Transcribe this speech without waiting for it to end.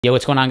Yo,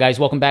 what's going on, guys?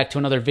 Welcome back to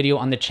another video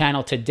on the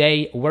channel.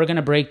 Today, we're going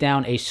to break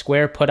down a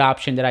square put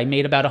option that I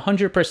made about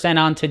 100%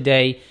 on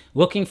today,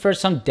 looking for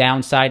some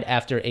downside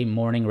after a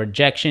morning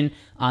rejection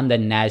on the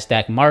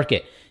NASDAQ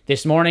market.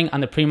 This morning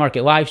on the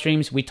pre-market live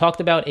streams, we talked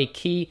about a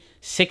key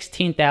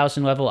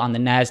 16,000 level on the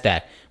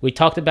NASDAQ. We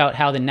talked about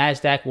how the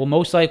NASDAQ will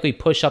most likely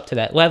push up to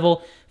that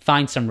level,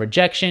 find some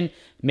rejection,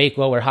 make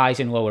lower highs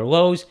and lower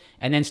lows,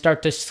 and then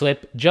start to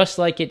slip just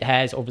like it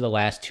has over the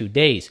last 2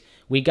 days.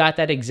 We got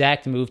that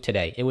exact move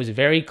today. It was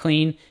very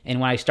clean, and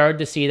when I started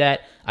to see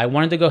that, I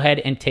wanted to go ahead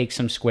and take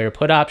some Square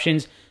put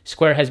options.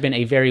 Square has been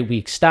a very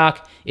weak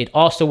stock. It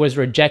also was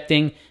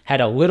rejecting,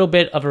 had a little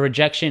bit of a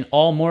rejection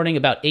all morning,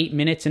 about 8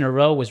 minutes in a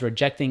row, was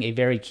rejecting a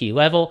very key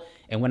level.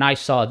 And when I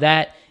saw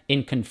that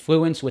in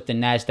confluence with the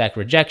NASDAQ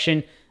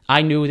rejection,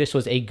 I knew this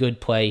was a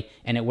good play,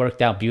 and it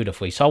worked out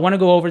beautifully. So I want to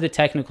go over the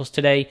technicals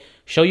today,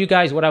 show you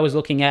guys what I was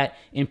looking at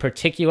in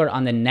particular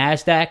on the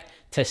NASDAQ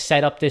to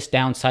set up this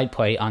downside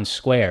play on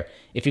Square.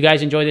 If you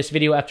guys enjoy this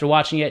video after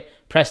watching it,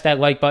 press that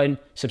like button,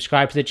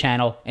 subscribe to the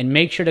channel, and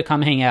make sure to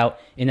come hang out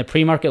in the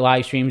pre-market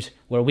live streams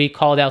where we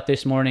called out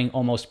this morning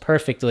almost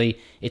perfectly.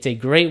 It's a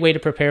great way to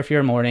prepare for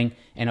your morning,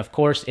 and of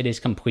course, it is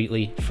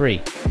completely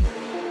free.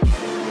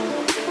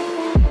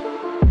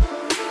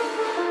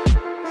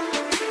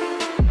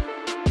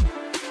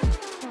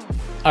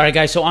 All right,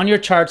 guys, so on your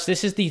charts,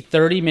 this is the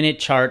 30-minute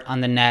chart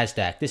on the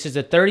NASDAQ. This is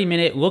a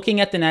 30-minute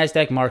looking at the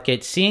NASDAQ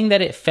market, seeing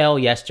that it fell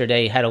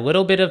yesterday, had a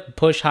little bit of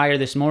push higher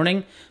this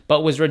morning,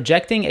 but was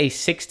rejecting a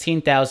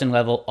 16,000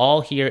 level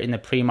all here in the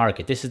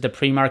pre-market. This is the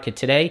pre-market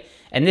today,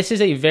 and this is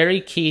a very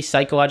key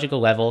psychological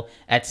level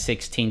at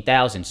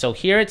 16,000. So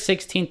here at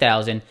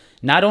 16,000,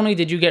 not only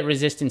did you get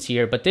resistance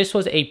here, but this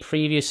was a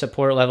previous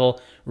support level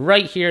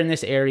right here in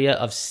this area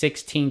of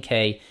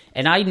 16K.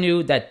 And I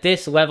knew that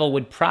this level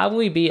would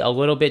probably be a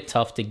little bit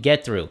tough to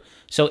get through.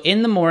 So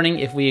in the morning,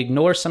 if we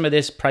ignore some of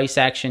this price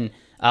action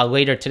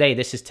later today,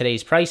 this is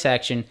today's price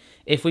action.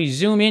 If we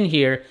zoom in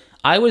here,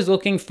 I was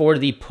looking for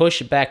the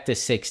push back to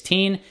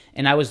 16,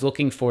 and I was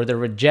looking for the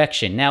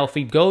rejection. Now, if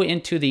we go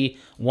into the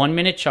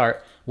 1-minute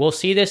chart, we'll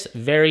see this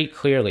very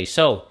clearly.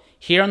 So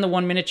here on the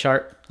 1-minute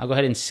chart, I'll go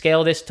ahead and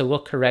scale this to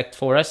look correct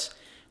for us.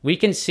 We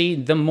can see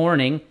the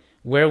morning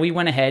where we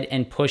went ahead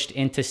and pushed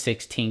into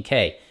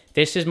 16K.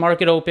 This is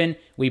market open.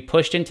 We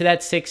pushed into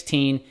that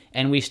 16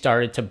 and we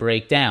started to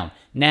break down.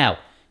 Now,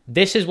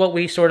 this is what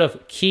we sort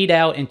of keyed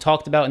out and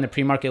talked about in the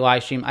pre-market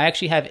live stream. I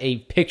actually have a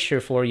picture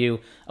for you,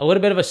 a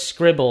little bit of a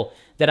scribble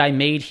that I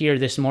made here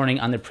this morning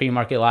on the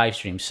pre-market live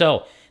stream.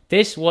 So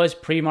this was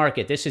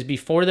pre-market. This is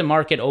before the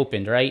market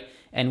opened, right?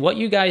 And what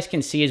you guys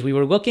can see is we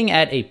were looking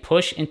at a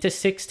push into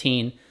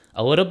 16,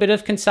 a little bit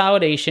of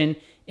consolidation,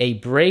 a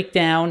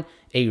breakdown,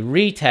 a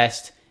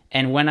retest,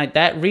 and when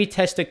that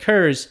retest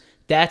occurs,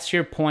 that's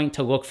your point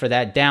to look for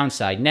that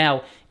downside.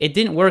 Now, it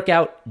didn't work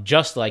out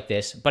just like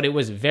this, but it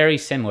was very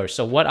similar.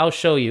 So what I'll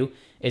show you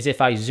is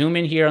if I zoom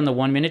in here on the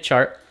 1-minute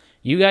chart,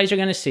 you guys are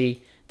going to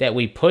see that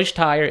we pushed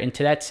higher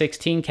into that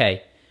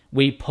 16K.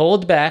 We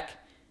pulled back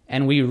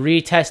and we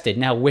retested.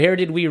 Now, where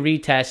did we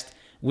retest?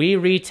 We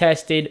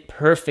retested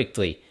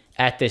perfectly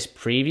at this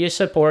previous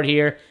support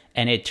here,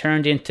 and it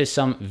turned into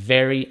some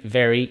very,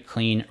 very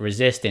clean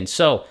resistance.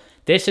 So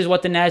this is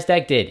what the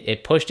NASDAQ did.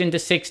 It pushed into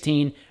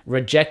 16,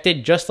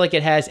 rejected just like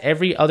it has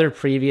every other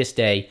previous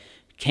day,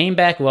 came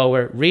back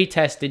lower,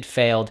 retested,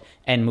 failed,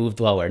 and moved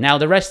lower. Now,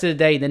 the rest of the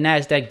day, the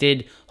NASDAQ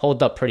did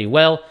hold up pretty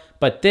well,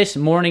 but this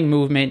morning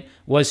movement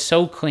was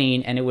so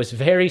clean, and it was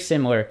very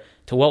similar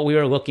to what we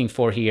were looking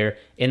for here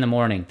in the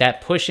morning.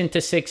 That push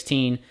into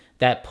 16,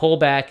 that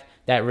pullback,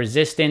 that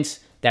resistance,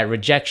 that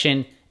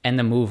rejection, and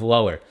the move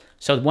lower.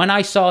 So when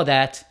I saw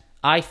that,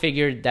 I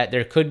figured that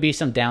there could be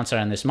some downside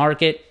on this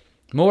market.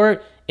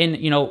 More in,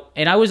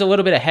 and I was a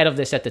little bit ahead of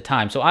this at the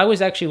time. So I was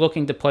actually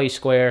looking to play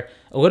Square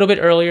a little bit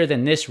earlier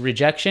than this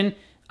rejection.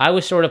 I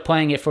was sort of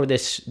playing it for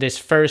this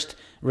first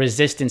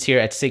resistance here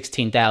at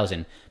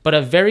 16,000. But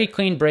a very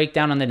clean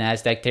breakdown on the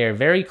NASDAQ there,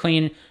 very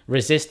clean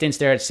resistance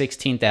there at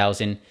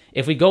 16,000.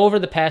 If we go over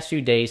the past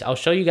few days, I'll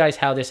show you guys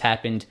how this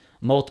happened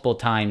multiple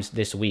times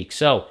this week.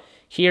 So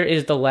here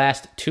is the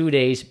last 2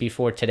 days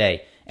before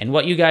today. And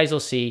what you guys will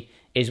see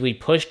is we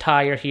pushed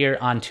higher here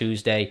on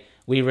Tuesday.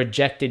 We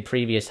rejected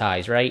previous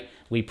highs, right?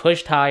 We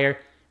pushed higher,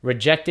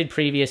 rejected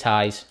previous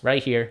highs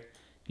right here.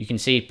 You can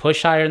see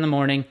push higher in the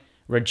morning,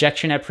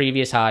 rejection at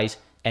previous highs,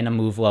 and a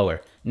move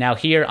lower. Now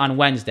here on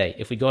Wednesday,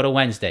 if we go to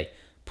Wednesday,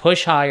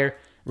 push higher,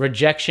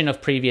 rejection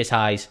of previous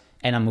highs,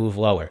 and a move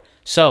lower.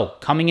 So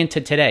coming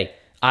into today,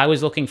 I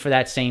was looking for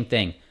that same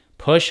thing.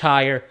 Push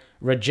higher,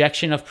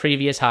 rejection of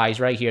previous highs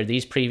right here,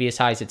 these previous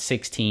highs at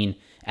 16,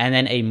 and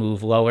then a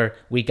move lower.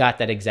 We got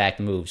that exact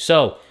move.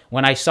 So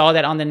when I saw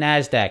that on the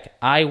NASDAQ,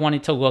 I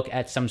wanted to look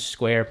at some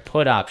Square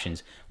put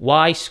options.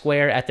 Why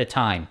Square at the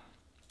time?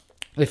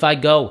 If I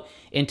go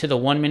into the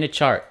 1-minute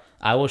chart,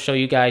 I will show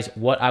you guys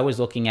what I was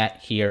looking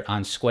at here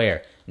on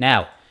Square.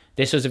 Now,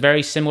 this was a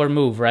very similar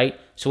move, right?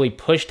 So we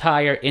pushed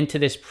higher into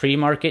this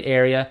pre-market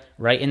area,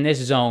 right in this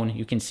zone.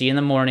 You can see in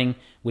the morning,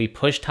 we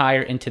pushed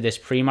higher into this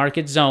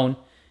pre-market zone.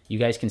 You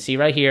guys can see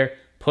right here,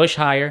 push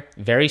higher,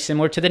 very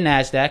similar to the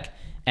NASDAQ,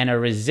 and a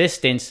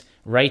resistance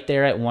right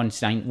there at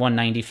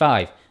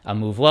 195. A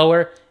move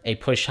lower, a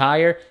push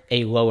higher,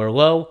 a lower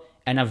low,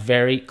 and a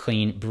very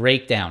clean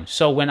breakdown.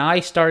 So when I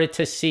started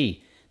to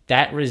see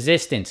that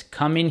resistance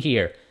come in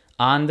here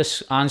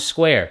on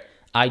square,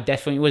 I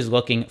definitely was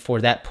looking for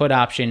that put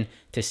option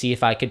to see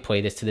if I could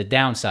play this to the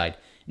downside.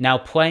 Now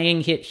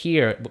playing it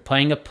here,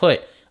 playing a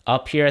put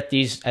up here at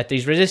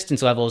these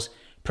resistance levels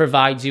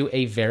provides you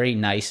a very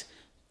nice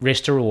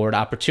risk to reward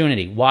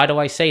opportunity. Why do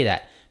I say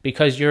that?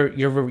 Because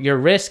your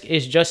risk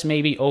is just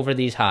maybe over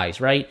these highs,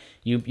 right?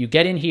 You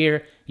get in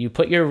here, you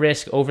put your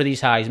risk over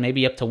these highs,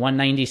 maybe up to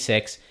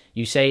 196.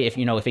 You say, if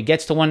it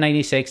gets to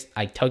 196,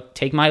 I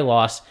take my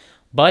loss.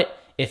 But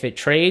if it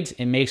trades,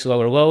 it makes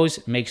lower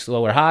lows, makes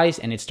lower highs,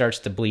 and it starts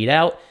to bleed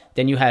out,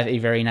 then you have a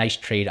very nice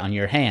trade on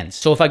your hands.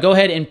 So if I go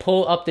ahead and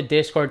pull up the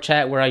Discord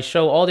chat where I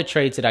show all the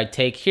trades that I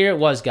take, here it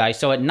was, guys.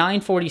 So at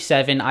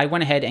 9:47, I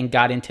went ahead and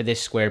got into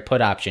this square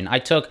put option. I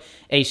took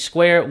a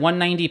square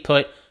 190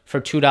 put for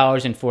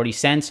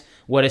 $2.40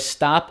 with a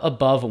stop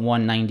above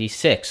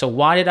 196. So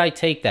why did I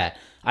take that?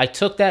 I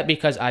took that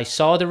because I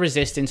saw the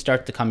resistance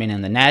start to come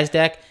in the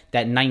NASDAQ,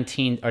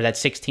 that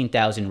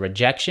 16,000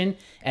 rejection,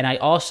 and I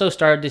also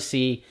started to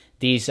see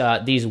these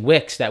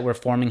wicks that were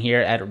forming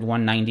here at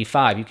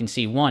 195. You can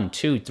see 1,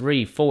 2,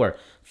 3, 4,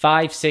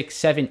 5, 6,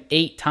 7,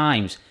 8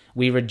 times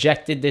we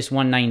rejected this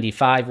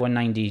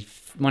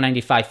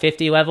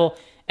 195.50 level,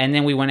 and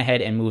then we went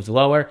ahead and moved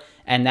lower,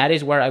 and that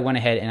is where I went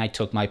ahead and I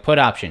took my put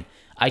option.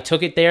 I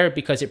took it there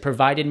because it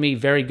provided me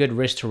very good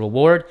risk to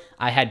reward.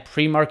 I had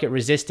pre-market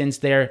resistance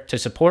there to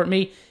support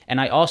me,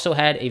 and I also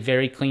had a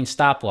very clean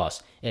stop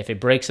loss. If it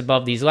breaks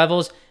above these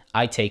levels,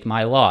 I take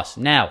my loss.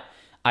 Now,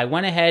 I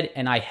went ahead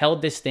and I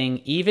held this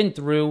thing even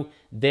through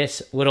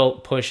this little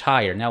push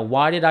higher. Now,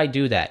 why did I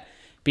do that?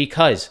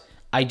 Because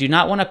I do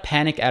not want to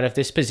panic out of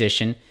this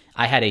position.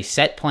 I had a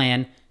set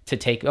plan to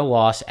take a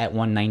loss at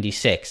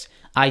 196.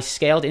 I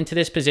scaled into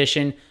this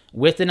position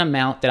with an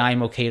amount that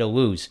I'm okay to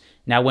lose.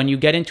 Now, when you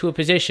get into a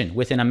position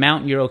with an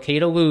amount you're okay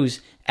to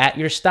lose at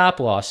your stop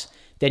loss,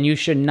 then you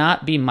should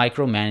not be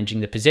micromanaging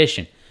the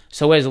position.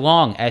 So as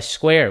long as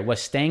Square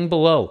was staying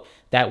below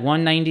that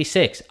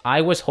 196,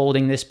 I was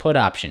holding this put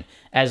option.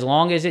 As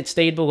long as it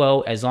stayed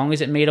below, as long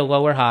as it made a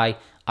lower high,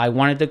 I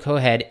wanted to go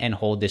ahead and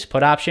hold this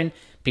put option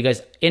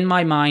because in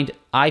my mind,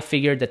 I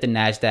figured that the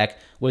NASDAQ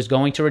was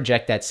going to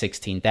reject that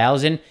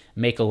 16,000,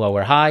 make a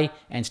lower high,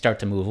 and start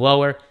to move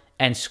lower.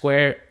 And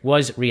Square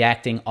was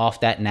reacting off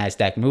that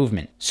NASDAQ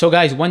movement. So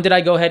guys, when did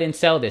I go ahead and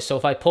sell this? So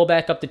if I pull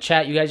back up the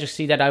chat, you guys will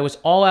see that I was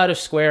all out of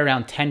Square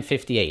around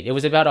 10:58. It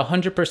was about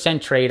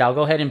 100% trade. I'll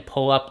go ahead and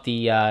pull up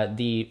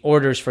the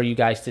orders for you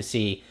guys to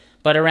see.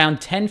 But around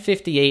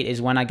 10:58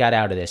 is when I got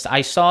out of this. I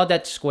saw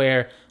that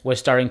Square was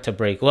starting to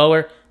break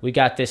lower. We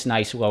got this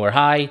nice lower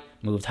high,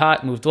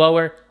 moved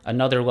lower,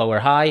 another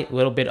lower high, a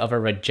little bit of a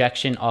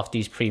rejection off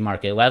these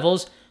pre-market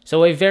levels.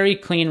 So a very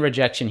clean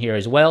rejection here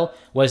as well.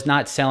 Was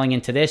not selling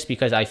into this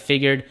because I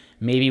figured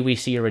maybe we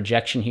see a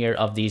rejection here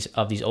of these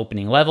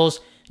opening levels.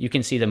 You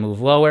can see the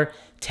move lower.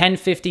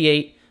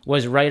 10:58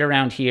 was right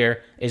around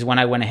here is when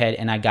I went ahead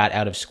and I got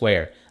out of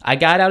Square. I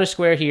got out of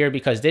Square here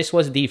because this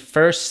was the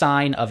first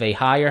sign of a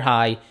higher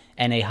high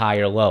and a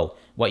higher low.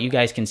 What you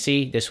guys can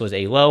see, this was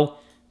a low,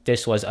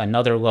 this was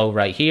another low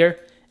right here,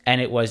 and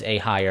it was a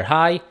higher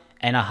high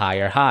and a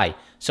higher high.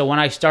 So when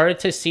I started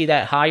to see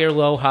that higher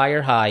low,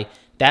 higher high,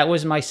 that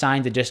was my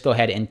sign to just go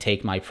ahead and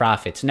take my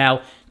profits.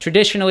 Now,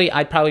 traditionally,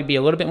 I'd probably be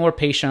a little bit more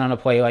patient on a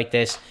play like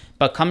this,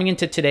 but coming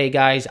into today,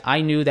 guys,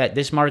 I knew that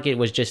this market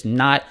was just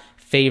not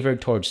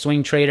favored towards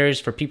swing traders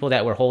for people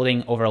that were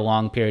holding over a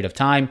long period of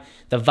time.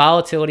 The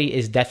volatility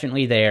is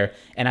definitely there,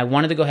 and I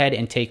wanted to go ahead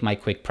and take my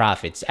quick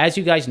profits. As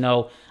you guys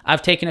know,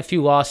 I've taken a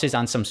few losses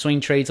on some swing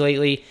trades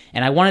lately,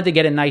 and I wanted to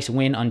get a nice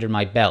win under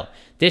my belt.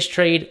 This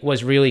trade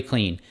was really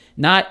clean.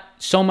 Not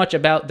so much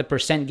about the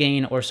percent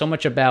gain or so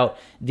much about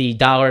the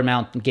dollar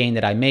amount gain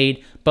that I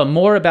made, but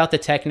more about the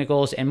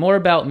technicals and more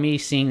about me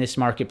seeing this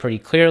market pretty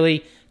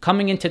clearly,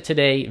 coming into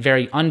today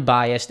very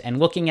unbiased and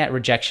looking at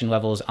rejection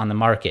levels on the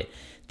market.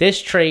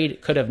 This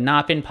trade could have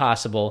not been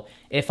possible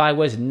if I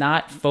was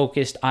not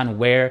focused on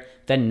where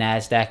the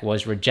NASDAQ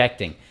was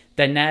rejecting.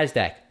 The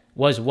NASDAQ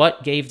was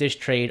what gave this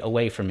trade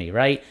away from me,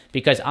 right?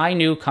 Because I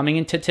knew coming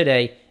into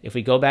today, if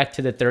we go back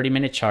to the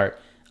 30-minute chart,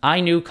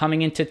 I knew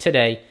coming into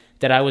today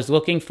that I was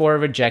looking for a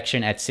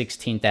rejection at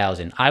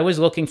 16,000. I was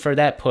looking for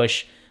that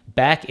push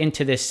back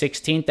into this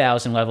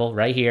 16,000 level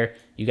right here.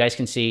 You guys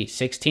can see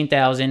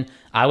 16,000.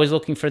 I was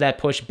looking for that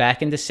push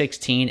back into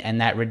 16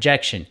 and that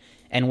rejection.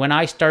 And when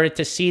I started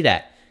to see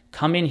that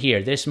come in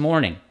here this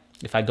morning,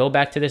 if I go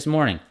back to this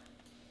morning,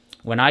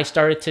 when I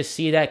started to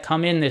see that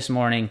come in this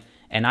morning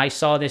and I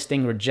saw this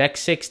thing reject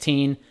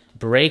 16,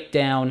 break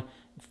down,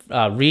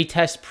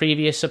 retest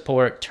previous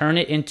support, turn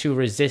it into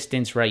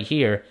resistance right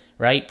here,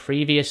 right?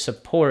 Previous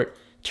support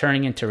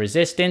turning into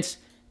resistance,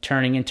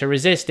 turning into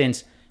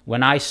resistance.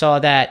 When I saw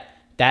that,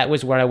 that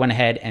was where I went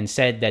ahead and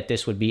said that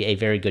this would be a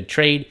very good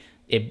trade.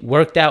 It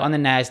worked out on the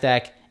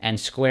NASDAQ, and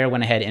Square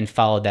went ahead and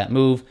followed that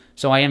move.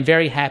 So I am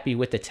very happy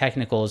with the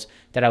technicals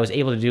that I was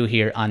able to do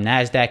here on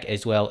NASDAQ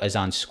as well as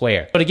on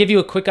Square. So to give you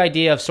a quick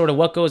idea of sort of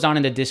what goes on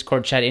in the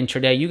Discord chat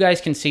intraday, you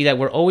guys can see that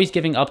we're always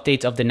giving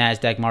updates of the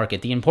NASDAQ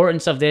market. The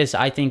importance of this,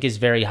 I think, is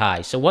very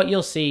high. So what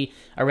you'll see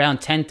around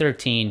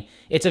 10:13,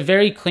 it's a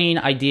very clean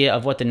idea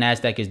of what the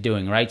NASDAQ is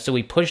doing, right? So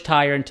we pushed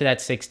higher into that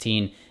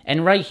 16,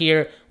 and right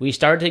here, we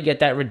started to get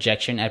that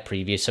rejection at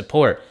previous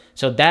support.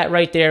 So that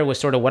right there was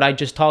sort of what I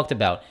just talked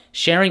about.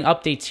 Sharing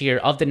updates here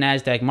of the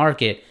NASDAQ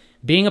market,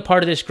 being a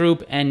part of this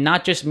group, and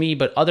not just me,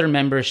 but other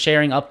members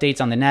sharing updates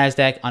on the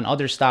NASDAQ, on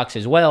other stocks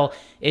as well,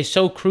 is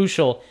so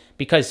crucial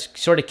because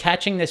sort of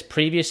catching this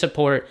previous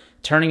support,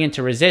 turning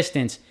into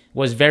resistance,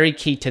 was very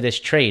key to this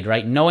trade,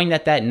 right? Knowing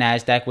that that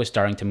NASDAQ was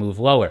starting to move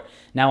lower.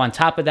 Now, on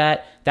top of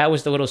that, that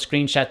was the little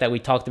screenshot that we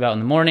talked about in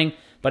the morning.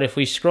 But if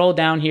we scroll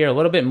down here a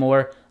little bit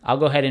more, I'll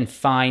go ahead and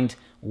find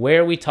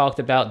where we talked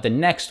about the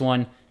next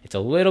one. It's a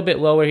little bit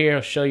lower here.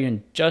 I'll show you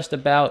in just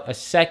about a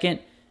second.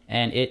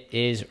 And it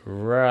is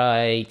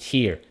right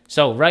here.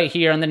 So right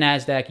here on the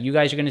NASDAQ, you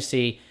guys are going to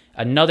see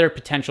another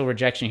potential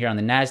rejection here on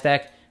the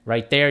NASDAQ.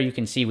 Right there, you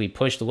can see we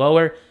pushed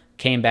lower,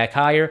 came back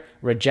higher,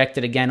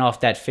 rejected again off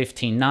that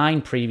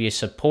 15.9 previous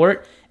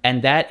support.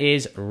 And that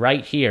is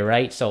right here,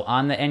 right? So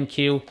on the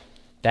NQ,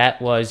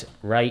 that was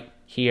right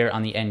here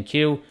on the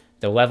NQ,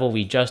 the level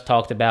we just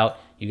talked about.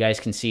 You guys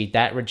can see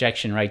that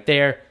rejection right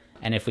there.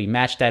 And if we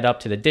match that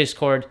up to the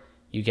Discord,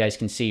 you guys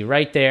can see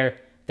right there,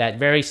 that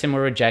very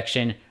similar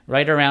rejection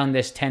right around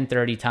this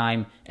 10:30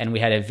 time, and we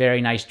had a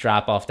very nice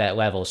drop off that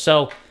level.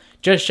 So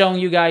just showing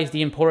you guys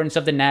the importance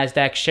of the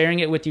NASDAQ, sharing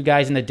it with you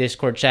guys in the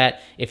Discord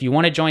chat. If you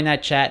want to join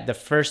that chat, the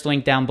first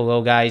link down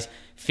below, guys,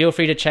 feel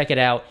free to check it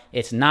out.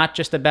 It's not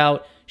just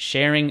about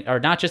sharing or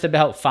not just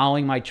about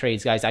following my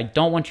trades, guys. I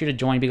don't want you to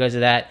join because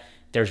of that.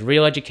 There's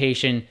real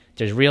education,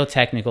 there's real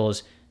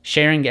technicals,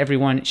 sharing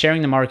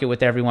the market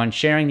with everyone,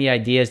 sharing the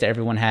ideas that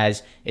everyone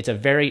has. It's a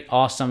very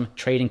awesome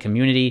trading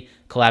community,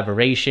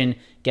 collaboration,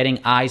 getting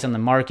eyes on the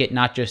market,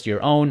 not just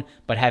your own,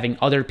 but having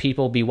other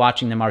people be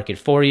watching the market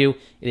for you.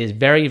 It is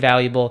very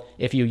valuable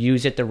if you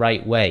use it the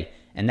right way.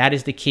 And that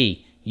is the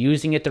key,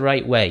 using it the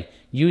right way,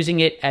 using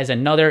it as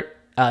another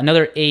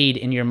aid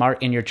in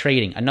your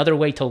trading, another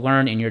way to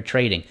learn in your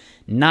trading,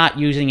 not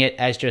using it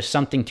as just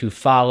something to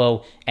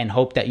follow and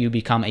hope that you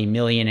become a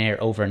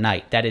millionaire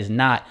overnight. That is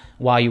not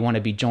why you want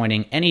to be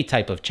joining any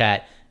type of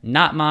chat,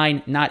 not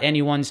mine, not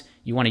anyone's.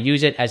 You want to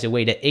use it as a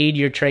way to aid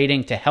your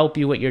trading, to help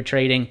you with your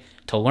trading,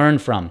 to learn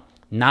from,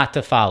 not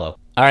to follow.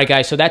 All right,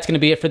 guys, so that's going to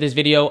be it for this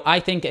video.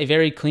 I think a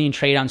very clean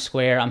trade on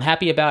Square. I'm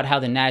happy about how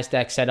the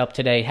NASDAQ set up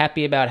today,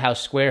 happy about how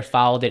Square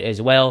followed it as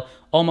well,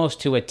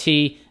 almost to a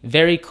T,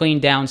 very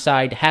clean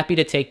downside, happy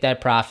to take that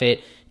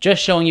profit.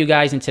 Just showing you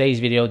guys in today's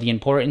video the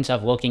importance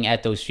of looking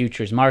at those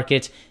futures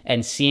markets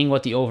and seeing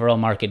what the overall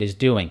market is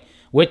doing.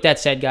 With that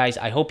said, guys,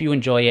 I hope you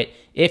enjoy it.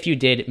 If you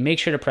did, make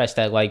sure to press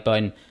that like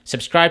button.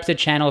 Subscribe to the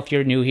channel if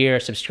you're new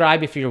here.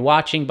 Subscribe if you're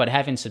watching but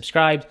haven't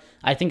subscribed.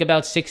 I think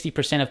about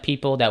 60% of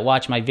people that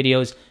watch my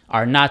videos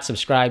are not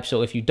subscribed.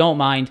 So if you don't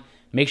mind,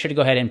 make sure to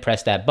go ahead and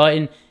press that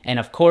button. And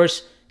of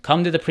course,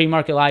 come to the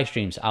pre-market live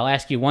streams. I'll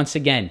ask you once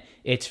again,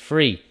 it's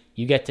free.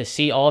 You get to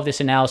see all of this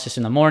analysis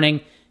in the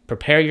morning.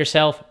 Prepare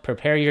yourself,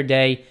 prepare your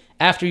day.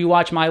 After you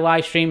watch my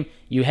live stream,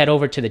 you head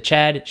over to the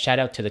Chad, shout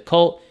out to the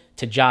Colt,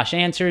 to Josh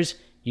Answers.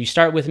 You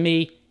start with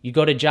me, you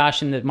go to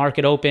Josh in the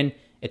Market Open.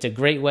 It's a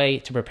great way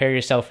to prepare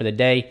yourself for the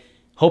day.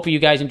 Hope you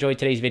guys enjoyed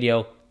today's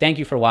video. Thank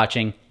you for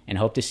watching and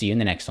hope to see you in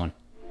the next one.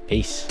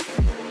 Peace.